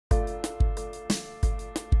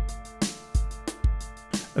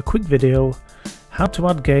a quick video how to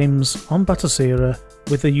add games on Batocera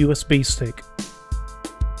with a USB stick.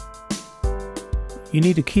 You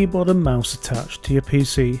need a keyboard and mouse attached to your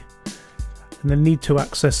PC and then need to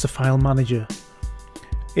access the file manager.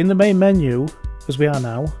 In the main menu, as we are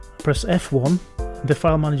now, press F1 and the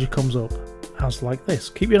file manager comes up as like this.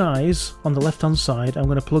 Keep your eyes on the left hand side. I'm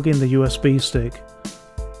going to plug in the USB stick.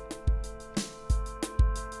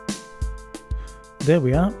 There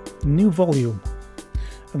we are, new volume.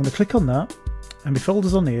 I'm going to click on that and my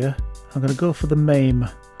folders on here. I'm going to go for the MAME.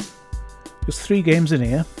 There's 3 games in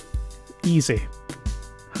here. Easy.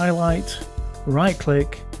 Highlight, right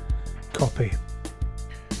click, copy.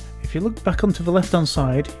 If you look back onto the left hand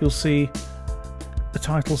side, you'll see a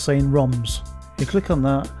title saying ROMs. You click on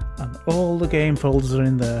that and all the game folders are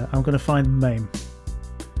in there. I'm going to find MAME.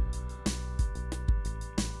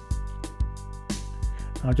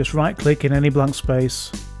 I'll just right click in any blank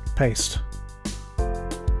space, paste.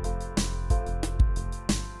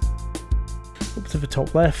 Up to the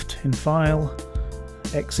top left in File,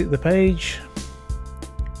 exit the page,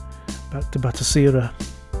 back to Batocera.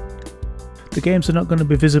 The games are not going to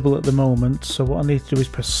be visible at the moment, so what I need to do is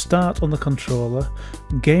press Start on the controller,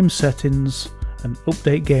 Game Settings and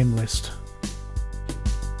Update Game List.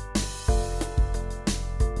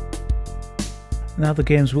 Now the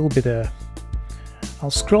games will be there. I'll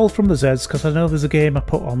scroll from the Z's because I know there's a game I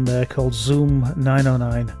put on there called Zoom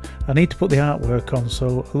 909. I need to put the artwork on,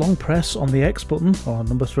 so a long press on the X button, or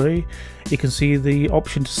number 3, you can see the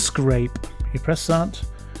option to scrape. You press that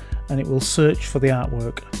and it will search for the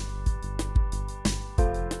artwork.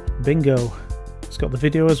 Bingo! It's got the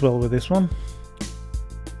video as well with this one.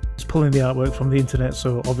 It's pulling the artwork from the internet,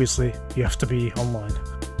 so obviously you have to be online.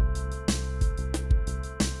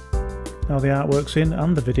 Now the artwork's in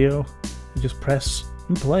and the video, you just press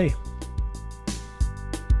and play.